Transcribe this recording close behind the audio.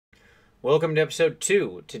Welcome to episode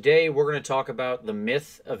 2. Today we're going to talk about the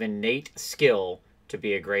myth of innate skill to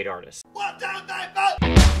be a great artist.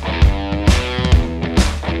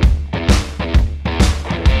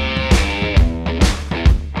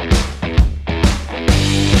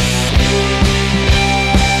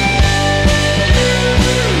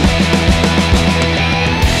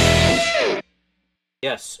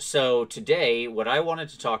 Yes, so today what I wanted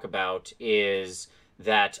to talk about is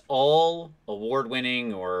that all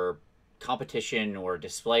award-winning or competition or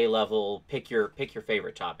display level, pick your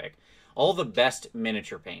favorite topic, all the best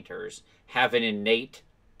miniature painters have an innate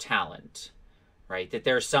talent, right? That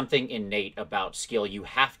there's something innate about skill you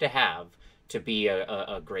have to be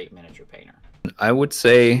a great miniature painter. I would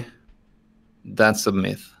say that's a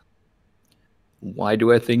myth. Why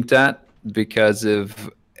do I think that? Because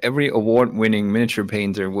if every award-winning miniature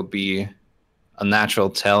painter would be a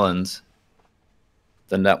natural talent,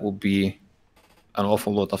 then that would be an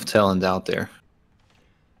awful lot of talent out there.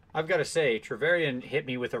 I've got to say, Trevelyan hit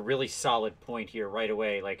me with a really solid point here right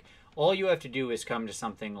away. Like, all you have to do is come to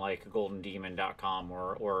something like goldendemon.com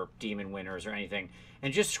or Demon Winners or anything,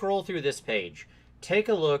 and just scroll through this page. Take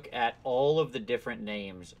a look at all of the different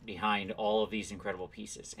names behind all of these incredible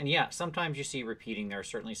pieces. And yeah, sometimes you see repeating. There are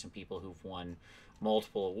certainly some people who've won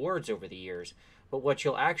multiple awards over the years. But what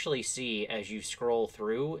you'll actually see as you scroll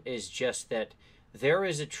through is just that there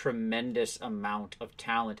is a tremendous amount of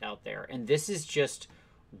talent out there. And this is just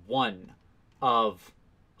one of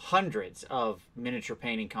hundreds of miniature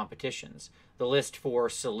painting competitions. The list for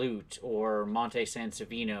Salute or Monte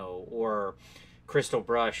Sansovino or Crystal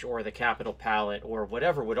Brush or the Capital Palette or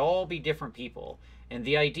whatever would all be different people. And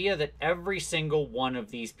the idea that every single one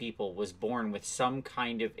of these people was born with some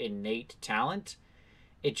kind of innate talent,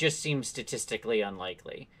 it just seems statistically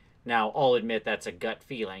unlikely. Now, I'll admit that's a gut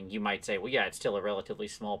feeling. You might say, well, yeah, it's still a relatively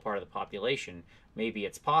small part of the population. Maybe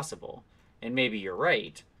it's possible. And maybe you're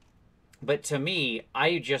right. But to me,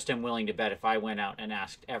 I just am willing to bet if I went out and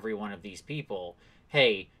asked every one of these people,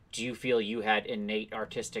 hey, do you feel you had innate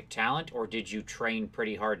artistic talent or did you train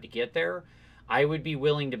pretty hard to get there? I would be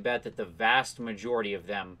willing to bet that the vast majority of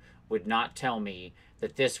them would not tell me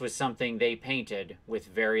that this was something they painted with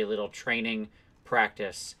very little training,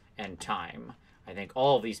 practice, and time. I think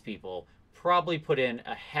all of these people probably put in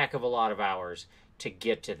a heck of a lot of hours to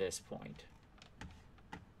get to this point.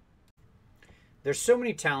 There's so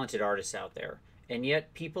many talented artists out there, and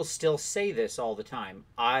yet people still say this all the time.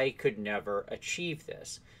 I could never achieve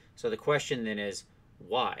this. So the question then is,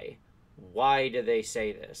 why? Why do they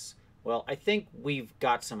say this? Well, I think we've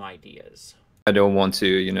got some ideas. I don't want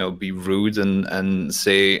to, be rude and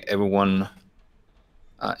say everyone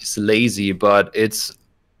is lazy, but it's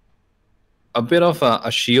a bit of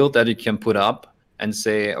a shield that you can put up and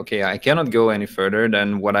say, okay, I cannot go any further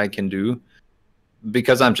than what I can do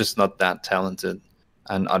because I'm just not that talented.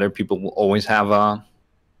 And other people will always will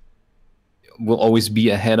always be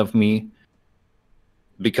ahead of me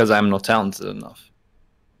because I'm not talented enough.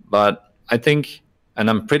 But I think, and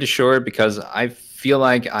I'm pretty sure because I feel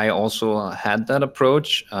like I also had that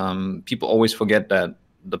approach. People always forget that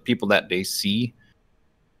the people that they see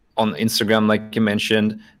on Instagram, like you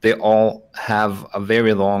mentioned, they all have a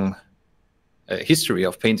very long history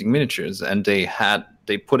of painting miniatures, and they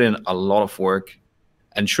put in a lot of work.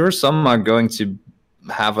 And sure, some are going to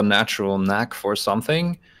have a natural knack for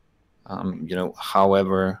something,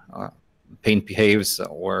 however paint behaves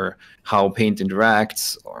or how paint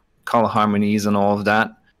interacts or color harmonies and all of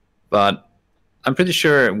that. But I'm pretty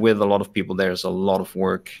sure with a lot of people, there's a lot of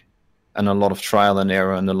work and a lot of trial and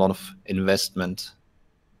error and a lot of investment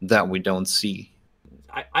that we don't see.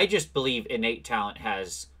 I just believe innate talent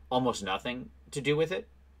has almost nothing to do with it.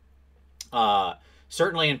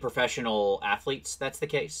 Certainly in professional athletes, that's the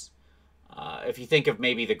case. If you think of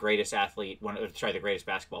maybe the greatest athlete, the greatest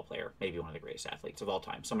basketball player, maybe one of the greatest athletes of all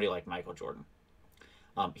time, somebody like Michael Jordan.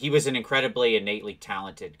 He was an incredibly innately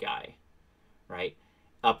talented guy, right?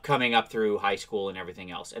 Coming up through high school and everything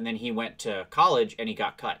else. And then he went to college and he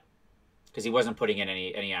got cut because he wasn't putting in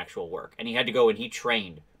any actual work. And he had to go and he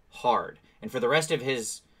trained hard. And for the rest of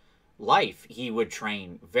his life, he would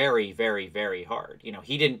train very, very, very hard.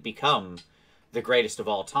 He didn't become the greatest of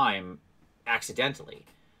all time accidentally.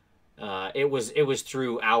 It was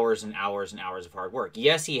through hours and hours and hours of hard work.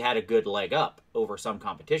 Yes, he had a good leg up over some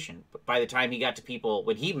competition, but by the time he got to people,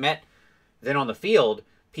 when he met then on the field,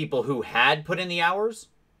 people who had put in the hours,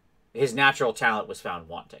 his natural talent was found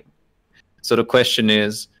wanting. So the question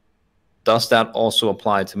is, does that also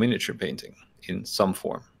apply to miniature painting in some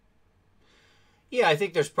form? Yeah, I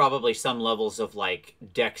think there's probably some levels of like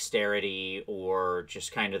dexterity or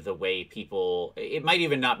just kind of the way people, it might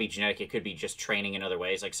even not be genetic, it could be just training in other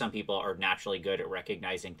ways. Like some people are naturally good at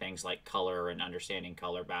recognizing things like color and understanding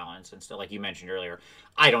color balance and stuff. Like you mentioned earlier,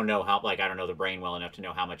 I don't know how, like, I don't know the brain well enough to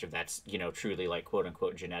know how much of that's, you know, truly like quote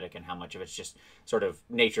unquote genetic and how much of it's just sort of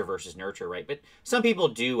nature versus nurture, right? But some people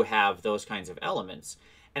do have those kinds of elements.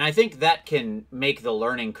 And I think that can make the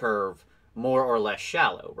learning curve more or less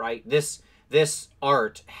shallow, right? This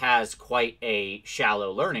art has quite a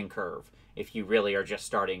shallow learning curve if you really are just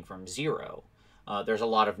starting from zero. There's a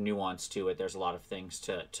lot of nuance to it. There's a lot of things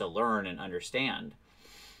to learn and understand.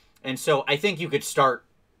 And so I think you could start,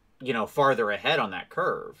 you know, farther ahead on that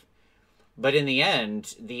curve. But in the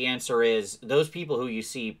end, the answer is those people who you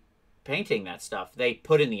see painting that stuff, they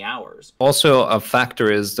put in the hours. Also, a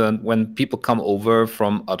factor is that when people come over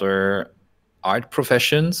from other art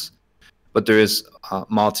professions, but there is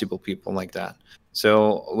multiple people like that.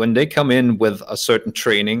 So when they come in with a certain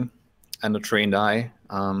training and a trained eye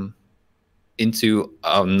into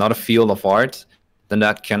another field of art, then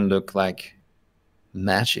that can look like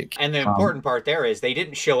magic. And the important part there is they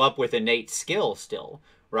didn't show up with innate skill still,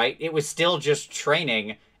 right? It was still just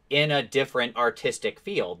training in a different artistic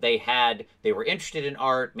field. They were interested in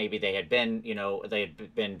art, maybe they had been, you know, they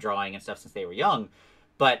had been drawing and stuff since they were young,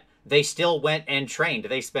 but they still went and trained.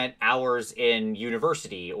 They spent hours in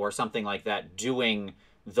university or something like that doing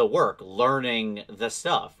the work, learning the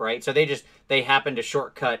stuff, right? So they happened to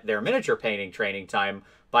shortcut their miniature painting training time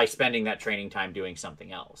by spending that training time doing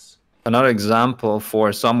something else. Another example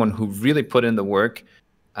for someone who really put in the work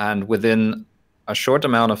and within a short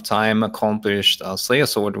amount of time accomplished a Slayer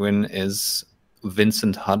Sword win is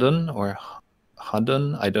Vincent Hudden, or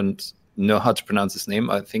Hudden. I don't know how to pronounce his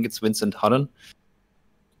name. I think it's Vincent Hudden,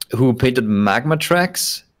 who painted Magma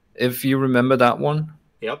Tracks, if you remember that one.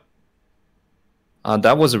 Yep.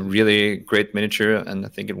 That was a really great miniature, and I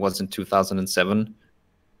think it was in 2007.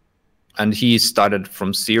 And he started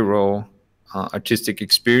from zero artistic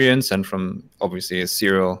experience and from obviously a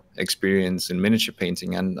zero experience in miniature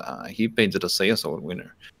painting, and he painted a Slayer Sword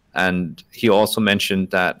winner. And he also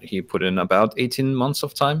mentioned that he put in about 18 months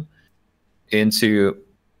of time into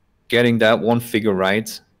getting that one figure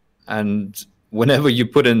right. And whenever you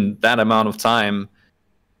put in that amount of time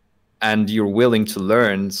and you're willing to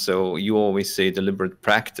learn, so you always say deliberate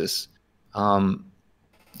practice,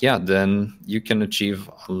 yeah, then you can achieve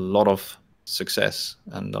a lot of success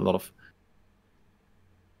and a lot of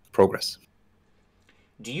progress.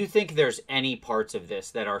 Do you think there's any parts of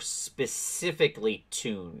this that are specifically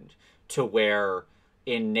tuned to where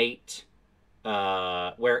innate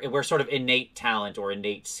where sort of innate talent or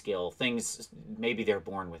innate skill, things maybe they're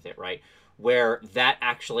born with it, right? Where that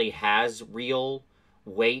actually has real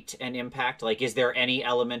weight and impact? Like, is there any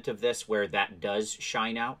element of this where that does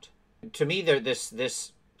shine out? To me,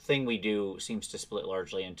 this thing we do seems to split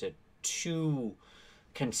largely into two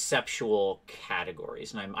conceptual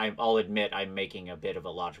categories, and I'll admit I'm making a bit of a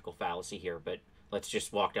logical fallacy here, but let's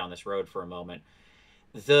just walk down this road for a moment.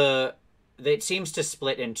 It seems to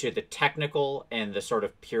split into the technical and the sort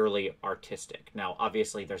of purely artistic. Now,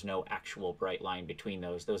 obviously, there's no actual bright line between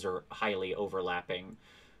those. Those are highly overlapping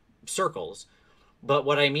circles. But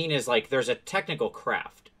what I mean is, like, there's a technical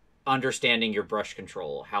craft, understanding your brush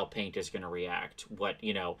control, how paint is going to react, what,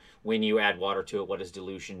 you know, when you add water to it, what does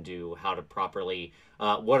dilution do, how to properly,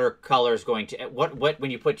 what are colors going to, what when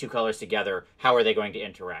you put two colors together, how are they going to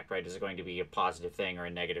interact, right? Is it going to be a positive thing or a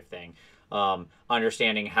negative thing?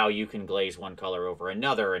 Understanding how you can glaze one color over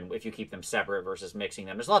another, and if you keep them separate versus mixing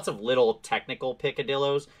them. There's lots of little technical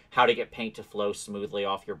picadillos, how to get paint to flow smoothly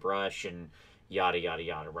off your brush and yada, yada,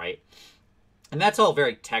 yada, right? And that's all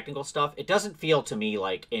very technical stuff. It doesn't feel to me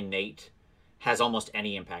like innate has almost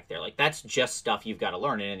any impact there. Like, that's just stuff you've got to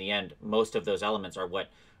learn. And in the end, most of those elements are what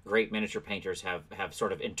great miniature painters have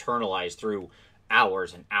sort of internalized through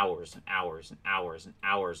hours and hours and hours and hours and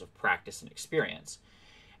hours of practice and experience.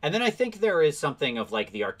 And then I think there is something of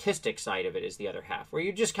like the artistic side of it is the other half, where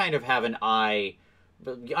you just kind of have an eye,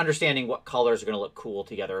 understanding what colors are going to look cool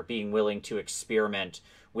together, being willing to experiment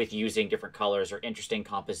with using different colors or interesting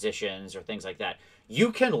compositions or things like that.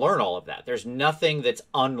 You can learn all of that. There's nothing that's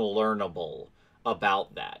unlearnable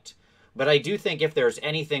about that. But I do think if there's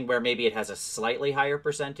anything where maybe it has a slightly higher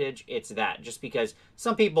percentage, it's that. Just because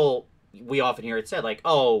some people, we often hear it said, like,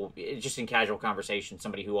 oh, just in casual conversation,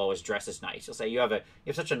 somebody who always dresses nice. You'll say you have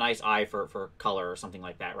such a nice eye for color or something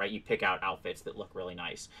like that, right? You pick out outfits that look really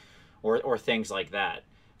nice or things like that.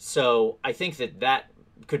 So I think that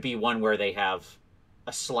could be one where they have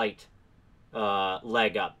a slight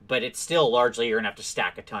leg up, but it's still largely you're going to have to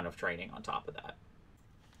stack a ton of training on top of that.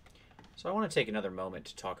 So I want to take another moment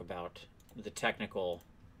to talk about the technical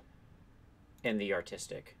and the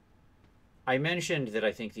artistic. I mentioned that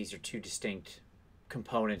I think these are two distinct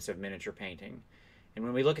components of miniature painting. And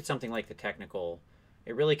when we look at something like the technical,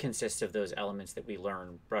 it really consists of those elements that we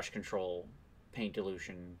learn: brush control, paint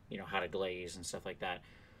dilution, how to glaze and stuff like that.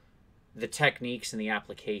 The techniques and the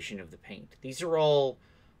application of the paint. These are all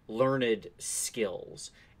learned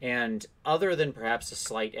skills. And other than perhaps a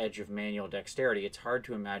slight edge of manual dexterity, it's hard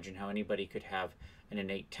to imagine how anybody could have an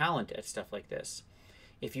innate talent at stuff like this.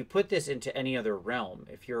 If you put this into any other realm,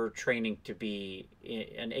 if you're training to be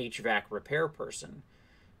an HVAC repair person,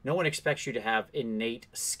 no one expects you to have innate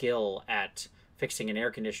skill at fixing an air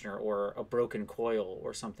conditioner or a broken coil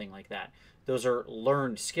or something like that. Those are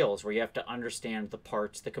learned skills where you have to understand the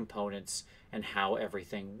parts, the components, and how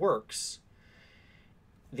everything works.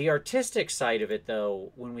 The artistic side of it,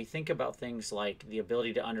 though, when we think about things like the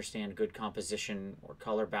ability to understand good composition or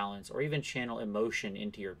color balance or even channel emotion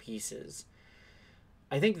into your pieces,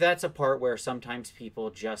 I think that's a part where sometimes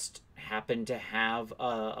people just happen to have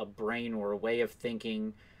a brain or a way of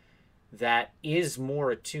thinking that is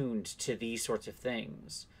more attuned to these sorts of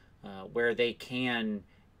things, where they can,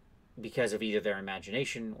 because of either their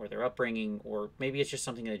imagination or their upbringing, or maybe it's just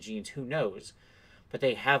something in the genes, who knows, but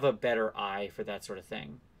they have a better eye for that sort of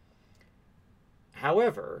thing.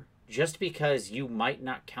 However, just because you might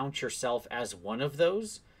not count yourself as one of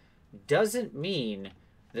those doesn't mean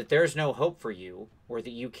that there's no hope for you or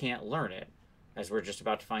that you can't learn it, as we're just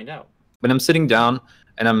about to find out. When I'm sitting down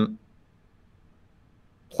and I'm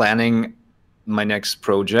planning my next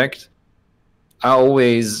project, I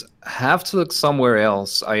always have to look somewhere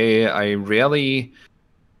else. I rarely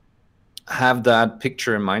have that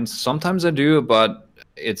picture in mind. Sometimes I do, but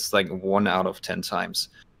it's like 1 out of 10 times.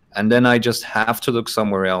 And then I just have to look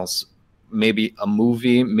somewhere else. Maybe a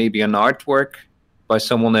movie, maybe an artwork by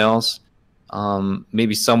someone else,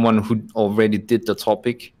 maybe someone who already did the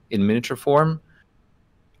topic in miniature form.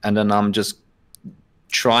 And then I'm just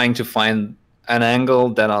trying to find an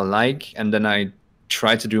angle that I like, and then I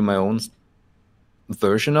try to do my own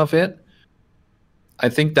version of it. I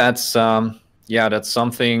think that's that's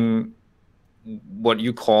something, what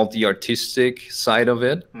you call the artistic side of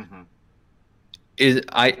it,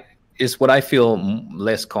 is what I feel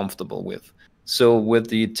less comfortable with. So with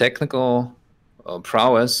the technical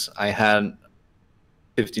prowess, I had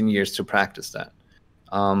 15 years to practice that.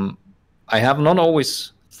 I have not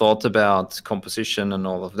always thought about composition and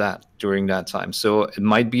all of that during that time. So it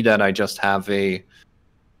might be that I just have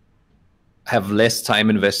less time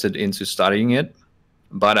invested into studying it,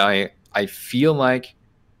 but I feel like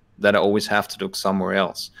that I always have to look somewhere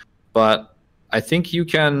else. But I think you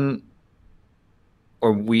can,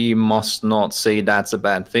 or we must not say that's a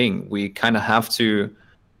bad thing. We kind of have to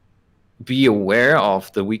be aware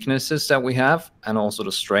of the weaknesses that we have and also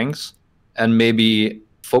the strengths, and maybe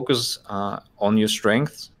focus on your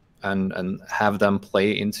strengths and have them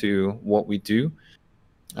play into what we do,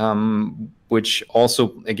 which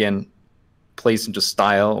also, again, plays into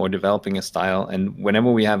style or developing a style. And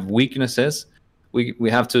whenever we have weaknesses, we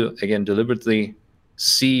have to, again, deliberately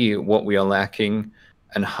see what we are lacking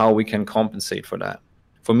and how we can compensate for that.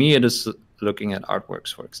 For me, it is looking at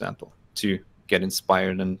artworks, for example, to get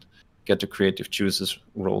inspired and get the creative juices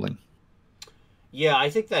rolling. Yeah, I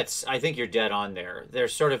think you're dead on there.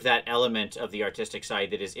 There's sort of that element of the artistic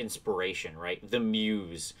side that is inspiration, right? The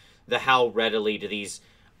muse, the how readily do these...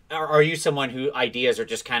 Are you someone who ideas are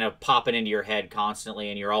just kind of popping into your head constantly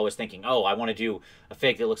and you're always thinking, oh, I want to do a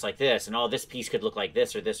fig that looks like this, and oh, this piece could look like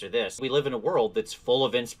this or this or this. We live in a world that's full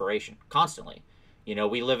of inspiration constantly.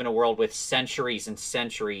 We live in a world with centuries and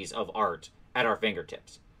centuries of art at our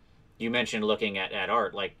fingertips. You mentioned looking at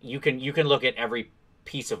art. Like, you can look at every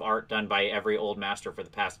piece of art done by every old master for the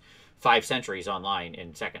past 5 centuries online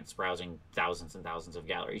in seconds, browsing thousands and thousands of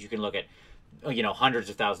galleries. You can look at hundreds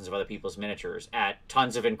of thousands of other people's miniatures, at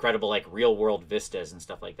tons of incredible, like, real world vistas and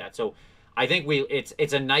stuff like that. So I think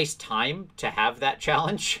it's a nice time to have that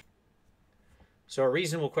challenge. So a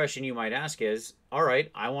reasonable question you might ask is, all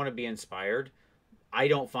right, I want to be inspired. I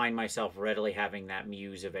don't find myself readily having that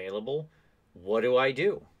muse available. What do I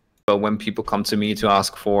do? But when people come to me to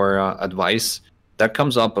ask for advice, that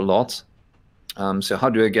comes up a lot. So how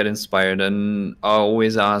do I get inspired? And I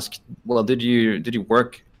always ask, well, did you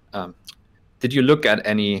work? Did you look at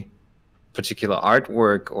any particular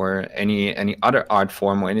artwork or any other art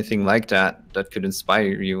form or anything like that could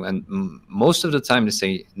inspire you? And most of the time they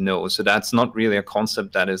say no. So that's not really a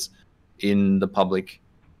concept that is in the public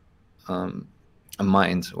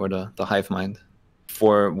mind or the hive mind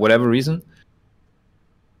for whatever reason.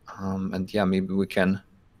 And yeah, maybe we can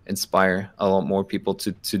inspire a lot more people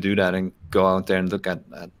to do that and go out there and look at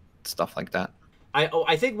stuff like that.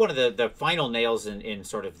 I think one of the final nails in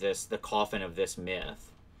sort of the coffin of this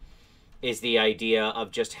myth is the idea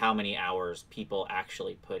of just how many hours people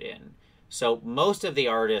actually put in. So most of the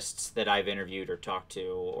artists that I've interviewed or talked to,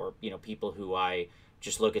 or people who I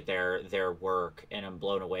just look at their work and I'm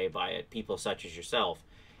blown away by it, people such as yourself,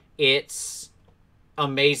 it's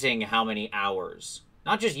amazing how many hours,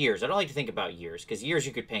 not just years. I don't like to think about years, because years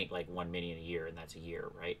you could paint like 1 million a year and that's a year,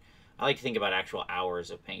 right? I like to think about actual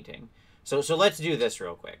hours of painting. So let's do this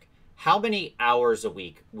real quick. How many hours a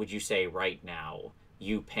week would you say right now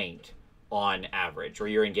you paint on average, or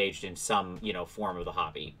you're engaged in some form of the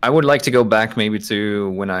hobby? I would like to go back maybe to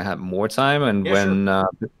when I had more time and Yeah, sure. when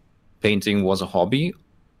painting was a hobby.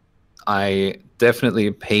 I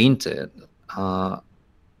definitely painted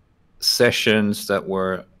sessions that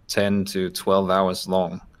were 10 to 12 hours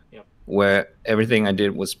long, Yep. where everything I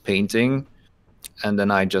did was painting, and then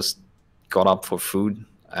I just got up for food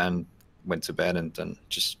and went to bed and then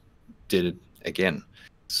just did it again.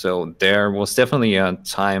 So there was definitely a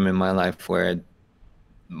time in my life where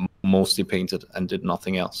I mostly painted and did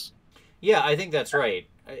nothing else. Yeah, I think that's right.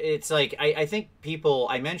 It's like I think people,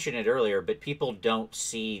 I mentioned it earlier, but people don't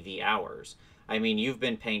see the hours. I mean, you've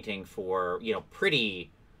been painting for,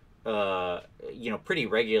 pretty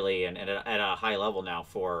regularly and at a high level now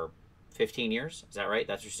for 15 years. Is that right?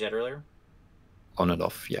 That's what you said earlier? On and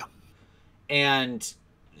off, yeah. And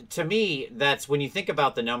to me, that's when you think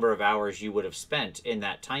about the number of hours you would have spent in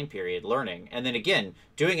that time period learning, and then again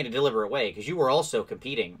doing it in a deliberate way, because you were also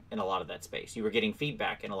competing in a lot of that space, you were getting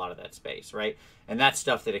feedback in a lot of that space, right? And that's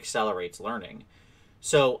stuff that accelerates learning.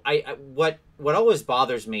 So what always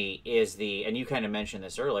bothers me is and you kind of mentioned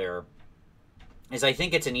this earlier, is I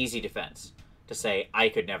think it's an easy defense to say I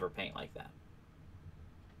could never paint like that,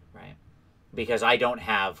 right? Because I don't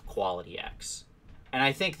have quality X. And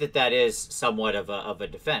I think that is somewhat of a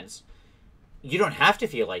defense. You don't have to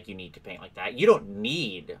feel like you need to paint like that. You don't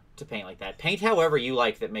need to paint like that. Paint however you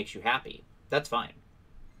like that makes you happy. That's fine.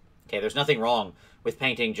 Okay, there's nothing wrong with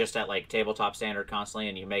painting just at like tabletop standard constantly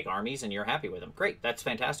and you make armies and you're happy with them. Great, that's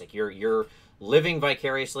fantastic. You're living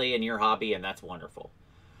vicariously in your hobby and that's wonderful.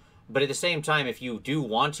 But at the same time, if you do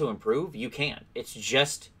want to improve, you can. It's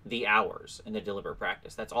just the hours and the deliberate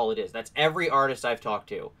practice. That's all it is. That's every artist I've talked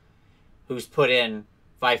to who's put in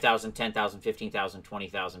 5,000, 10,000, 15,000,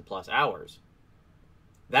 20,000 plus hours.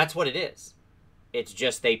 That's what it is. It's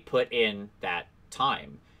just they put in that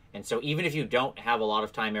time. And so even if you don't have a lot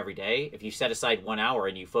of time every day, if you set aside 1 hour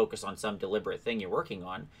and you focus on some deliberate thing you're working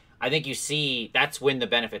on, I think you see that's when the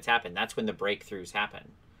benefits happen. That's when the breakthroughs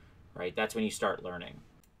happen, right? That's when you start learning.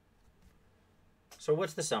 So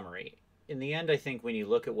what's the summary? In the end, I think when you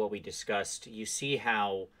look at what we discussed, you see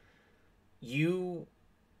how you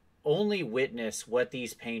only witness what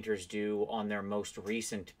these painters do on their most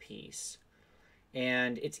recent piece.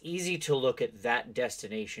 And it's easy to look at that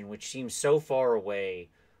destination, which seems so far away,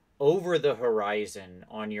 over the horizon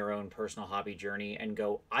on your own personal hobby journey and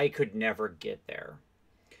go, I could never get there.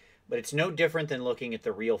 But it's no different than looking at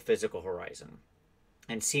the real physical horizon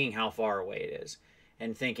and seeing how far away it is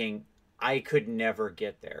and thinking, I could never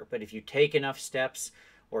get there. But if you take enough steps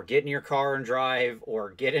or get in your car and drive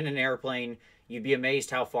or get in an airplane, you'd be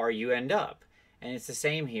amazed how far you end up. And it's the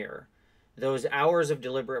same here. Those hours of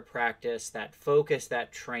deliberate practice, that focus,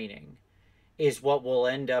 that training, is what will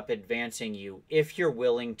end up advancing you if you're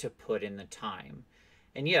willing to put in the time.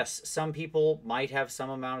 And yes, some people might have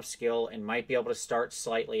some amount of skill and might be able to start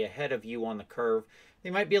slightly ahead of you on the curve.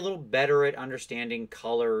 They might be a little better at understanding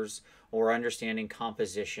colors or understanding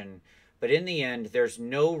composition. But in the end, there's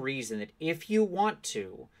no reason that if you want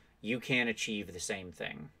to, you can't achieve the same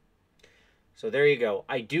thing. So there you go.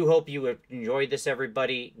 I do hope you enjoyed this,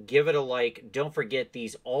 everybody. Give it a like. Don't forget,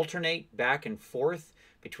 these alternate back and forth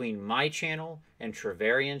between my channel and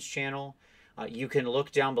Treverian's channel. You can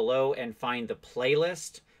look down below and find the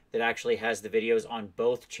playlist that actually has the videos on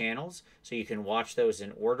both channels, so you can watch those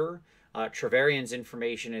in order. Treverian's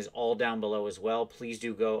information is all down below as well. Please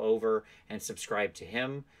do go over and subscribe to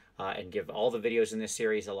him and give all the videos in this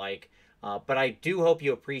series a like. But I do hope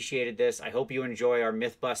you appreciated this. I hope you enjoy our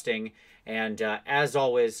myth busting. And as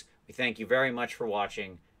always, we thank you very much for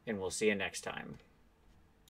watching, and we'll see you next time.